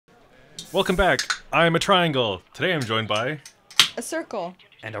Welcome back. I'm a triangle. Today I'm joined by... A circle.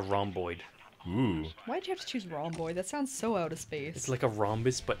 And a rhomboid. Ooh. Why'd you have to choose rhomboid? That sounds so out of space. It's like a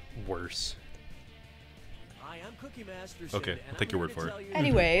rhombus, but worse. Okay, I'll take your word for it.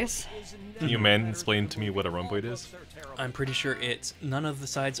 Anyways. Can you mansplain to me what a rhomboid is? I'm pretty sure it's none of the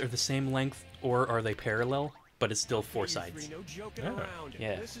sides are the same length, or are they parallel, but it's still 4 sides. Yeah.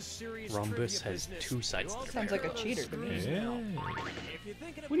 Yeah. Rhombus has 2 sides. That are Sounds like a cheater to me. Yeah.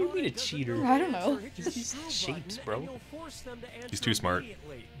 What do you mean a cheater? I don't know. It's just shapes, bro. He's too smart.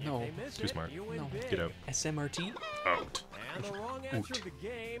 No. Too smart. No. Get out. SMRT? Out. And the wrong answer of the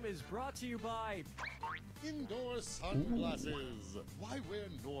game is brought to you by Indoor sunglasses. Why wear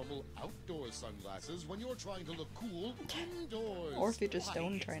normal outdoor sunglasses when you're trying to look cool indoors? Or if you're just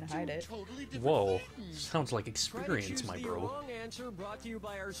stoned trying to hide it. Totally different Whoa. things. Sounds like Try to experience, choose my the bro. wrong answer brought to you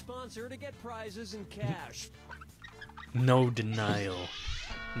by our sponsor to get prizes and cash. No denial.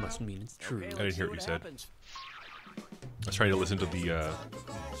 Must mean it's true. Okay, I let's didn't hear see what you said. happens. I was trying to listen to the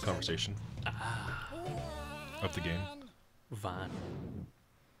conversation of the game. Von.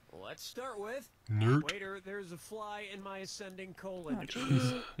 Let's start with Nerd. Waiter, there's a fly in my ascending colon. Oh,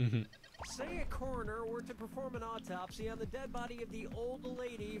 jeez. Say a coroner were to perform an autopsy on the dead body of the old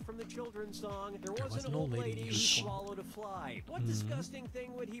lady from the children's song, There was an old lady who swallowed a fly. What disgusting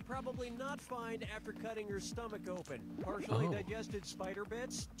thing would he probably not find after cutting her stomach open? Partially digested spider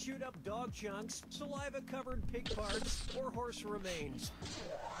bits, chewed up dog chunks, saliva-covered pig parts, or horse remains?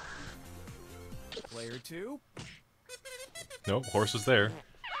 Player 2, Nope, horse was there.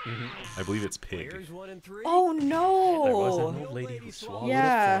 I believe it's pig. players 1 and 3. Oh There was an no! old lady who swallowed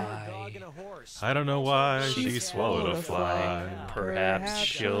Yeah. a Dog fly. and a horse. I don't know why She she swallowed a fly. Perhaps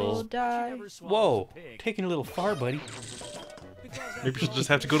she'll... die. Whoa! Taking a little far, buddy. Maybe she'll just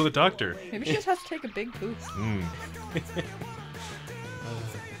have to go to the doctor. Maybe she just has to take a big poop.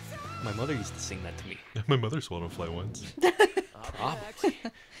 My mother used to sing that to me. My mother swallowed a fly once. Probably.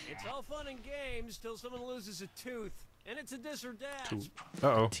 It's all fun and games till someone loses a tooth, and it's a dis or dat.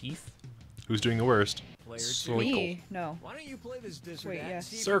 Uh-oh. Teeth? Who's doing the worst? Player Circle. Me? No. Why don't you play this dis or Wait, dat? yeah.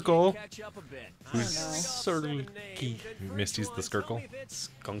 See if Circle. you can catch up a bit. Who's I'll read off Circle 7 key? names, and for Misty's each the one, tell Skirkle? me if it's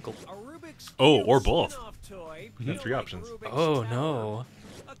Skunkle. a Rubik's Oh, or Cube both. spin-off toy, You got 3 like options. Rubik's Oh Tower, no.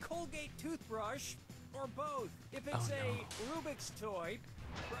 a Colgate toothbrush, or both. If it's a Rubik's toy,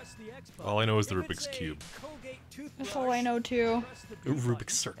 press the X button. All I know is the If Rubik's it's a Cube. Colgate That's all I know too. press the B button.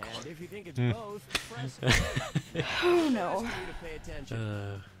 Rubik's Circle. And if you think it's both, press A. Oh no. Ask you to pay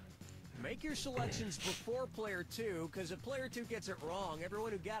attention. Make your selections before player 2, because if player 2 gets it wrong,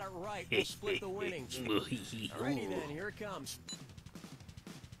 everyone who got it right will split the winnings. Alrighty then, here it comes.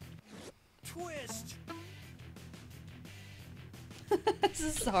 Twist, This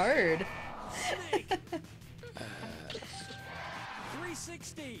is hard. snake,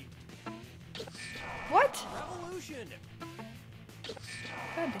 360, What? revolution,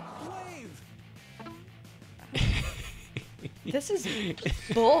 God wave, damn. This is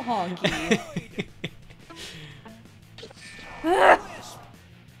bull honky. wisp.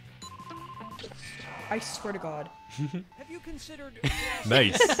 I swear to God. Have you considered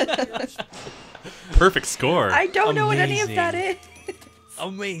Nice. Perfect score. I don't know what any of that is.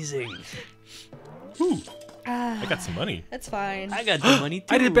 Amazing. Ooh, Ah, I got some money. that's fine. I got the money too.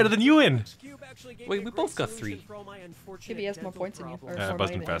 I did better than you in. Cube actually gave Wait, me a we great both got solution 3. for all my unfortunate Maybe he has more dental points than you. Or problems. four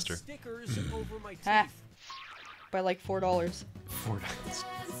buzzed me million. faster. Stickers over my Ah. teeth. By like $4. $4.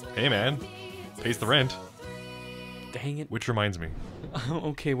 Hey, man. Pays the rent. Dang it. Which reminds me.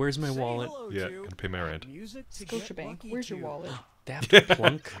 Okay, where's my Say wallet? hello Yeah, to gotta pay my rent. music to get Scotiabank, lucky where's your to. wallet? Daft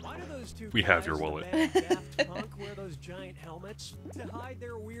Plunk. Why do those two We have guys your in the wallet. band Daft Punk wear those giant helmets to hide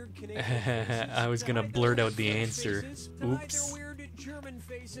their weird Canadian faces, I was to gonna hide blurt their out the French answer. faces, to hide Oops. their weird German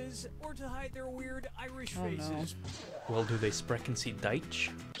faces, or to hide their weird Irish Oh, no. faces. Well, do they sprechen sie Deutsch?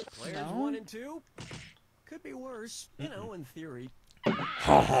 Players No. 1 and 2 could be worse, you know, in theory.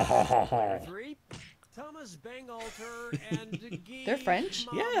 3, Thomas Bangalter and Guy They're French?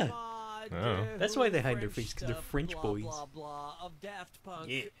 Yeah. Mamad, Oh. That's why they hide their French face, 'cause they're stuff, French blah, boys. Blah, blah, of Daft Punk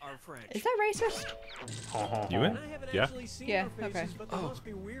Yeah. are French. Is that racist? You in? And I haven't Yeah. actually seen Yeah, their faces, okay. but they Oh. must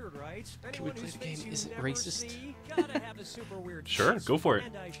be weird, right? we Anyone play whose the face game? you Is it never racist? see gotta have a super weird Sure, face. go for it.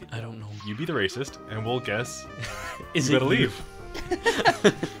 And I should I don't know. You be the racist, and we'll guess. Is You it better you? leave.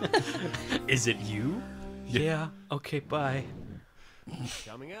 Is it you? Yeah. Okay, bye.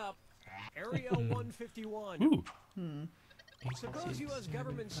 Coming up, Area 151. Ooh. Suppose U.S.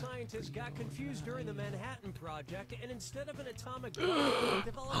 government scientists got confused during the Manhattan Project, and instead of an atomic bomb,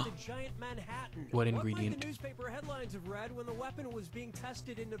 developed a giant Manhattan. What What ingredient? might the newspaper headlines have read when the weapon was being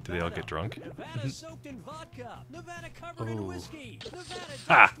tested in Nevada? Do they all get drunk? Nevada soaked in vodka. Nevada covered in Oh. whiskey. Nevada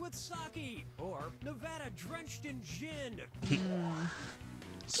Ah. drenched with sake. Or Nevada drenched in gin.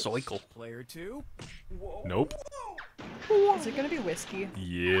 Soikel. Player 2. Nope. Is it gonna be whiskey?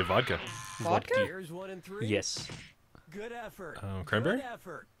 Yeah, vodka. Vodka? Here's 1 and 3. Yes. Good effort. Cranberry? Good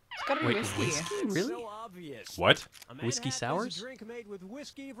effort. It's gotta be Wait, whiskey. whiskey? It's Really? so obvious. What? A Whiskey Manhattan sours? is a drink made with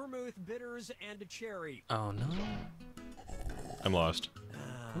whiskey, vermouth, bitters, and a cherry. Oh no. I'm lost.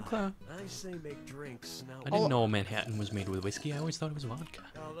 Okay. I say make drinks. Now, I didn't know Manhattan was made with whiskey. I always thought it was vodka.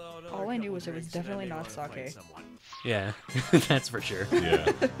 although All I knew was it was definitely not sake. Yeah, that's for sure.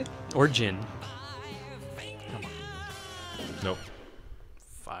 Yeah. Or gin. Nope.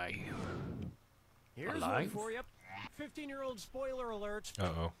 5. Here's Alive? one for you. 15-year-old spoiler alert.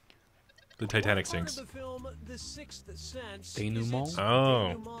 Uh-oh. The Titanic Part of sinks. the film The Sixth Sense. Denouement? is its Oh.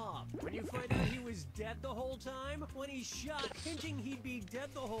 denouement. When you find out he was dead the whole time, when he's shot, hinting he'd be dead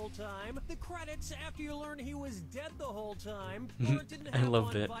the whole time, the credits after you learn he was dead the whole time. Or didn't I have love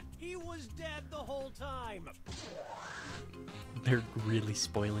one, that. but he was dead the whole time. They're really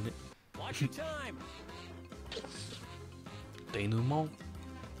spoiling it. Watch your time. Denouement.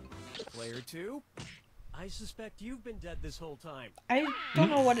 Player 2. I suspect you've been dead this whole time. I don't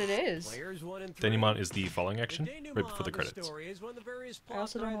know what it is. Players 1 and 3. Denouement is the following The action denouement right before the of credits. story is when the various I plot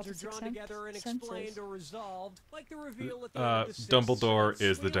also don't know threads what are the drawn Sixth together and Sense explained is. or resolved, like the reveal at the end of The Sixth Dumbledore Sense.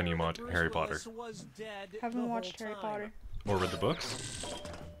 is the We learn denouement that in Bruce Harry Willis Potter. was dead Haven't the watched whole Harry time. Potter. Or read the books.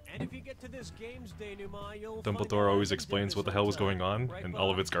 And if you get to this game's denouement, you'll Dumbledore find out always I've been explains dead what the this hell whole was time. going on, Right, and all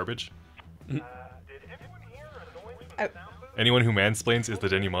of Bob? it's garbage. Oh, Anyone who mansplains is the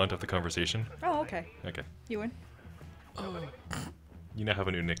denouement of the conversation. oh, okay. Okay. You win. You now have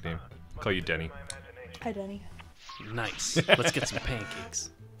a new nickname. Call you Denny. Hi, Denny. Nice. Let's get some pancakes.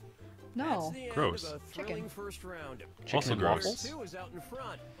 No. That's the end Gross. of a thrilling Chicken. first round. Also and gross. waffles? Two is out in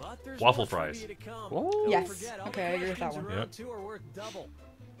front, but there's Waffle more fries. trivia to come. Oh. Don't Yes. forget, all Okay, the I agree with that questions one. in round Yep. two are worth double.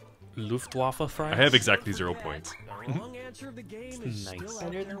 Luftwaffe fries? I have exactly Don't 0 forget, points. The wrong answer of the game is Nice. still out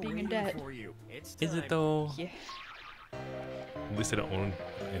Better there than being in waiting debt. for you. It's Is time. it though? Yeah. At least I don't own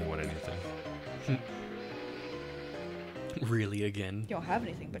anyone anything. Really again? You don't have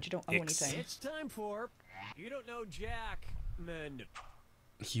anything, but you don't own Ix. anything. It's time for You Don't Know Jackman.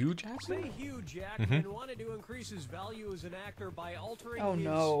 Hugh Say Jackman? Hugh Jackman wanted to increase his value as an actor by altering Oh, his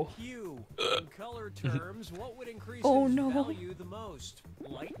no. hue. In color terms, what would increase Oh, his no. value the most?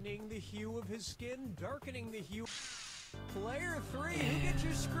 Lightening the hue of his skin, darkening the hue. Player 3, who gets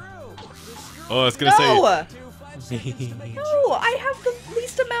your screw? The screw Oh, I was gonna say. No! 5 seconds to make a No, I have the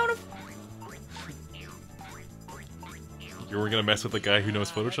least amount of. You were gonna mess with the guy who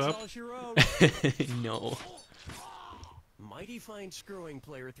knows That's Photoshop? all she wrote. No. Mighty fine screwing,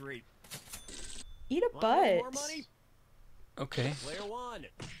 player 3. Eat a Want butt. more money? Okay. Player 1.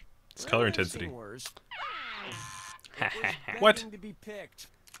 It's color Reminiscing intensity. wars. It was What? begging to be picked.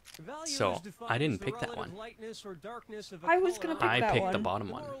 Value So, is defined I didn't as the pick that relative one. lightness or darkness of a I was color. gonna pick I that picked the one. bottom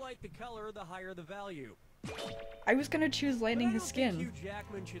The one. more light the color, the higher the value. I was gonna choose But lightening I his don't think skin. Hugh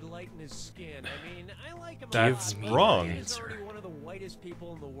Jackman should lighten his skin. I mean, I like him. That's a lot, but wrong. He's already one of the whitest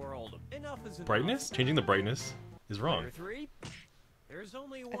people in the world. Enough is enough. Brightness? Changing the brightness is wrong. Player 3. There's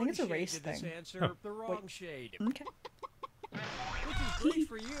only one think it's a shade race to this thing. answer, Huh. the wrong shade. Okay. Which is great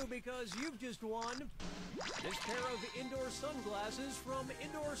for you because you've just won this pair of indoor sunglasses from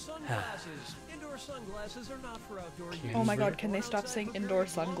Indoor Sunglasses. Indoor sunglasses are not for outdoor use. Oh my god, can they Or stop outside saying for indoor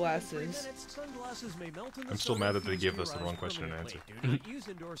very long, sunglasses? 3 minutes. Sunglasses may melt in the I'm still sun mad and that they freeze gave to us the your wrong eyes question and permanently. answer. Do not use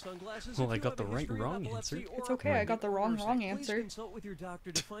indoor sunglasses Well, if I you got have the a right history of wrong epilepsy answer. or It's okay, I got the wrong Please answer. consult with your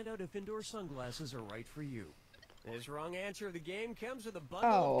doctor to find out if indoor sunglasses are right for you. This wrong answer of the game comes with a bundle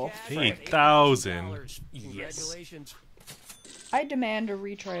Oh. of cash of $8,000. $8,000. Yes. Congratulations. I demand a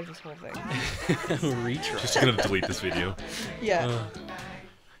retry of this whole thing. Retry. Just gonna delete this video. Yeah.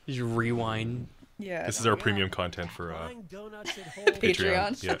 Just rewind. Yeah. This is our premium content for Buying donuts at home. Patreon.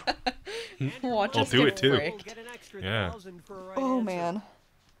 Patreon. Yeah. And Watch I'll us do get it too. fricked. Get an extra Yeah. 1,000 for a right Oh answer. man.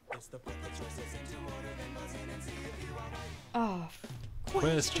 Oh.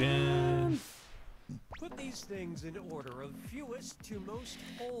 Question. Put these things in order of fewest to most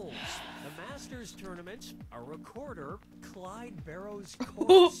holes. The Masters tournament, a recorder, Clyde Barrow's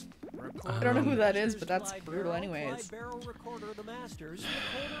course. Recorder, I don't know who that is, Masters, but that's Clyde brutal Barrow, anyways. Clyde Barrow recorder, the Masters.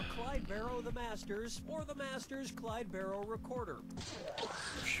 Recorder, Clyde Barrow, the Masters. Or the Masters, Clyde Barrow recorder.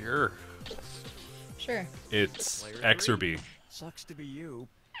 Sure. Sure. It's Player X or three. B. Sucks to be you.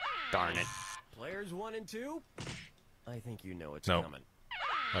 Darn it. Players 1 and 2. I think you know it's No. coming.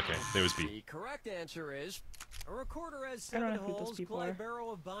 Okay, it was B. The correct answer is a recorder has I don't 7 know who those holes. people Clyde are. Barrow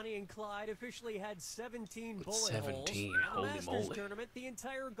of Bonnie and Clyde officially had 17 bullet 17, holes. And holy the Masters moly. tournament, the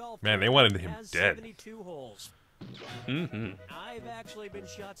entire golf Man, they tournament wanted him has dead. 72 holes. Mm-hmm. I've actually been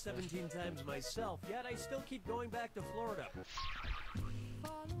shot 17 times myself, yet I still keep going back to Florida.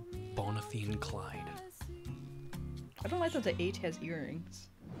 Bonathy and Clyde. I don't like that the 8 has earrings.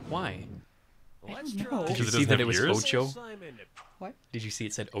 Why? Let's know. try. Did you Because it see doesn't that have it was ears? Ocho? Simon. What? Did you see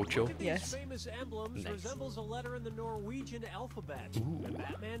it said Ocho? These Yes. famous emblems Nice. resembles a letter in the Norwegian alphabet. The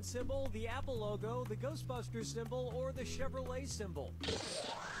Batman symbol, the Apple logo, the Ghostbusters symbol, or the Chevrolet symbol.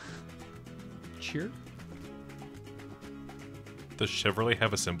 Cheer? Does Chevrolet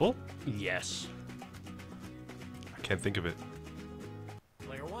have a symbol? Yes. I can't think of it.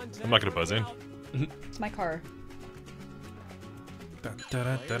 Player one, I'm not gonna buzz in. out. It's my car.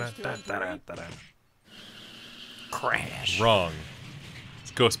 Crash. Wrong.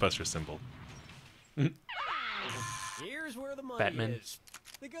 It's Ghostbuster symbol. Here's where the money Batman. is.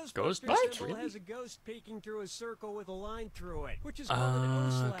 The Ghost Ghostbusters bites, symbol really? has a ghost peeking through a circle with a line through it, which is called an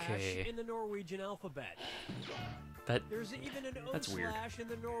O Okay. slash in the Norwegian alphabet. That There's even an O That's weird. slash in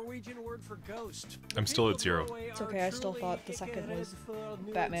the Norwegian word for ghost. I'm still at 0. It's okay, I still thought the second was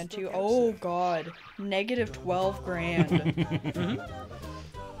Batman 2. Oh god. Negative 12 grand.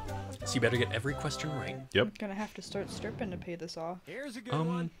 so you better get every question right. Yep. I'm gonna have to start stripping to pay this off. Here's a good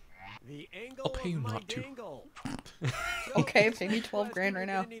one. The angle I'll pay you of my not to. dangle. Okay, pay me 12 grand right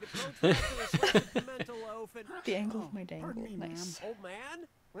now. You're gonna need a protractor, a slice of pimento loaf, and- The angle of my dangle. pardon me, Nice. Old man,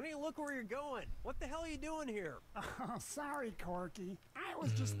 why don't you look where you're going? What the hell are you doing here? Oh, sorry, Corky. I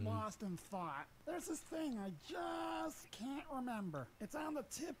was just lost in thought. There's this thing I just can't remember. It's on the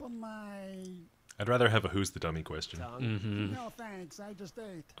tip of my... I'd rather have a who's the dummy question. Tongue. Mm-hmm. No, thanks. I just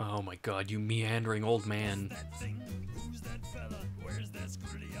ate. Oh my god, you meandering old man.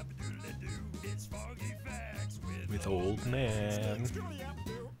 With old man.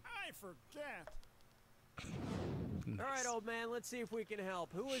 I forget. All right, old man, let's see if we can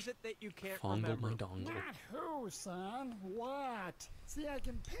help. Who is it that you can't Fondle remember? my dongle. Not who, son. What? See, I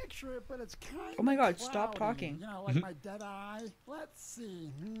can picture it, but it's kind of Oh my god, stop cloudy. talking. You know, like my dead eye. Let's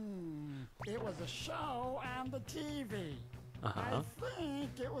see. It was a show on the TV. Uh-huh. I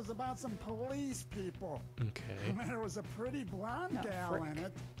think it was about some police people. Okay. And there was a pretty blonde gal in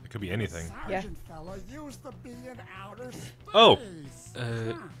it. It could be anything. Sergeant fella used to be in outer space. Oh.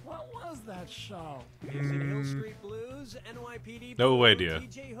 What was that show? Using Hill Street Blues, NYPD No Blue, idea.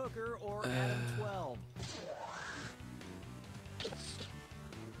 TJ Hooker, or Adam 12.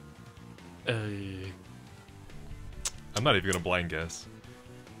 I'm not even gonna blind guess.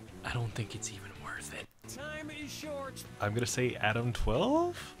 I don't think it's even worth it. Time is short. I'm gonna say Adam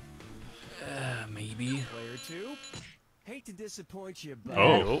 12? Maybe. Player 2. Hate to disappoint you, but...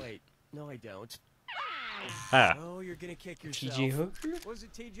 Oh. Wait, no I don't. Ah. Oh, you're gonna kick yourself. TJ Hooker? Was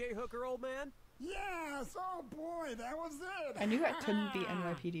it TJ Hooker, old man? Yes. Oh boy, that was it. I knew that couldn't be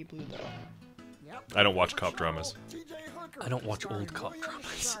NYPD Blue though. Yep. I don't watch cop dramas. TJ Hooker. I don't watch starring old cop William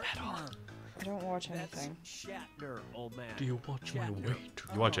dramas at all. Shatner. I don't watch That's anything. Shatner, old man. Do you watch my Shatner. weight?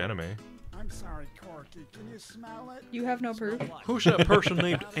 You watch anime? I'm sorry, Corky. Can you smell it? You have no proof. Who's that person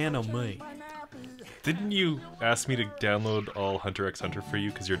named Anime? My nappy. Didn't you ask me to download all Hunter x Hunter for you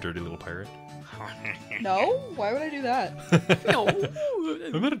because you're a dirty little pirate? No? Why would I do that? No.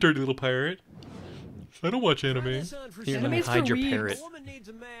 I'm not a dirty little pirate. I don't watch anime. Here, let me Anime's hide for your weebs. parrot. A woman needs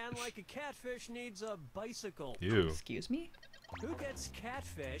a man like a catfish needs a bicycle. Ew. Excuse me? Who gets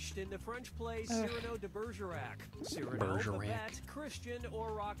catfished in the French play Ugh. Cyrano de Bergerac? Cyrano, Bergerac. Babette, Christian,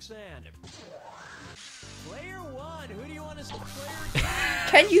 or Roxanne? Player 1, who do you want as player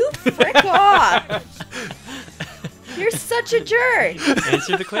Can you frick off? You're such a jerk.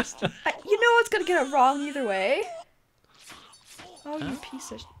 Answer the question. You know what's gonna get it wrong either way. Oh, you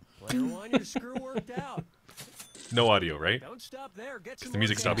piece of. Player 1, your screw worked out. No audio, right? Don't stop there. Get some The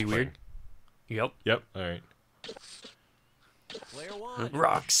music more stops Be gas. playing. weird. Yep. Yep. All right. Player 1, let this be a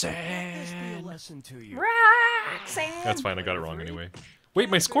Roxanne. lesson to you. Roxanne. That's fine. I got it wrong anyway. Wait,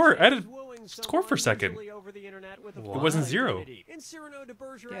 my score. I had a score for a second. It wasn't 0. In Cyrano de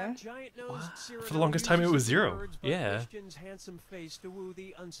Bergerac, Yeah? giant nosed Cyrano For the longest time, it was uses 0. words, but Yeah. Christian's handsome face to woo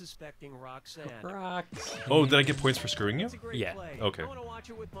the unsuspecting Roxanne. Roxanne. Oh, did I get points for screwing you? It's a great Yeah. play. Okay. I wanna watch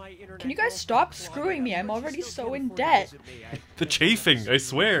it with my internet Can you guys girlfriend, stop Claudia, screwing me? I'm but she already still so can't in afford to debt. visit me. The chafing, I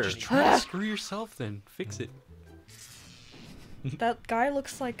swear. Try to screw yourself then. Fix it. That guy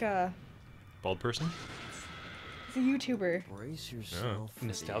looks like a. Bald person? He's a YouTuber. Brace yourself. for the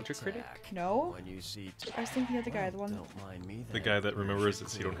Nostalgia critic? attack. No? When you see I was thinking of the guy, the one, don't mind me The then. guy that remembers it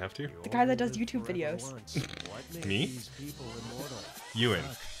so you don't have to? the guy that does YouTube videos. What makes Me? these people immortal? Ewan.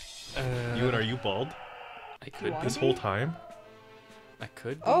 Ewan, are you bald I could wanna be. this whole time? I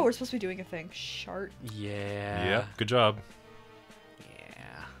could be. Oh, we're supposed to be doing a thing. Shart. Yeah. Yep. Good job.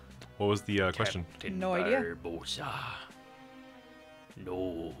 Yeah. What was the question? Captain No idea. Barbossa.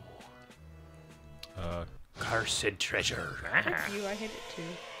 No. Uh, Cursed treasure. Fuck you, I hit it too.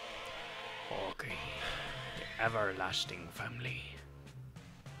 Okay. The everlasting family.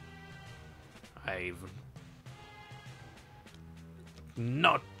 I've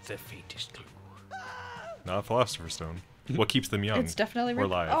not the faintest clue. not Philosopher's Stone. What keeps them young? It's definitely Or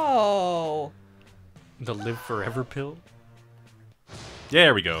live. Oh. The live forever pill? Yeah,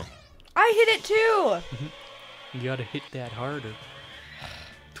 there we go. I hit it too! You gotta hit that harder.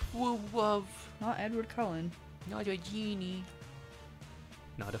 Twelve. Not Edward Cullen. Not a genie.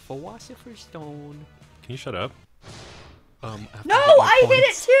 Not a philosopher's stone. Can you shut up? After No, getting I hit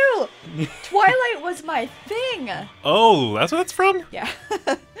points- it too! Twilight was my thing! Oh, that's what that's from? Yeah.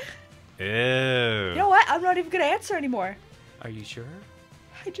 Ew. You know what? I'm not even gonna answer anymore. Are you sure?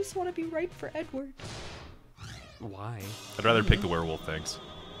 I just want to be right for Edward. Why? I'd rather pick the werewolf, thanks.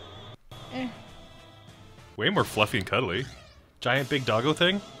 Eh. Way more fluffy and cuddly. Giant big doggo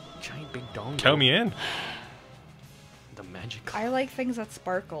thing? Giant big dong. Count me in. The magic. I like things that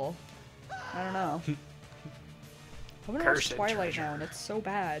sparkle. I don't know. I'm gonna watch Cursed Twilight treasure. now, and it's so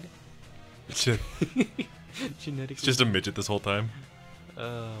bad. It's just, Genetic. it's just a midget this whole time.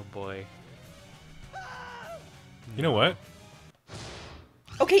 Oh boy. You know what?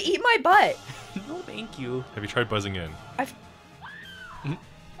 Okay, eat my butt! No, thank you. Have you tried buzzing in?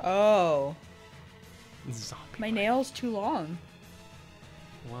 Oh. Zombie. My nail's too long.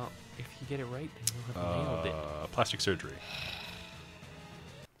 Well, if you get it right, then you'll have nailed it. Plastic surgery.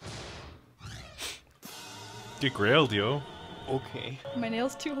 Get grailed, yo. Okay. My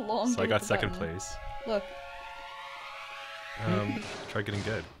nail's too long. So to I hit got the second button. place. Look. Try getting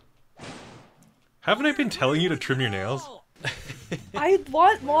good. Haven't I been telling you to trim your nails? I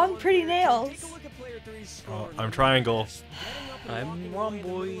want long, pretty nails. Take a look at player three's Oh, score. I'm triangle, I'm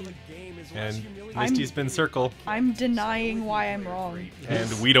Rhomboid. and Misty's been circle, I'm denying why I'm wrong.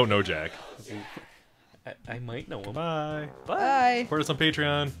 and we don't know Jack. I might know him. Bye. Bye. Support us on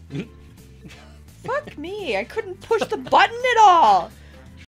Patreon. Fuck me. I couldn't push the button at all.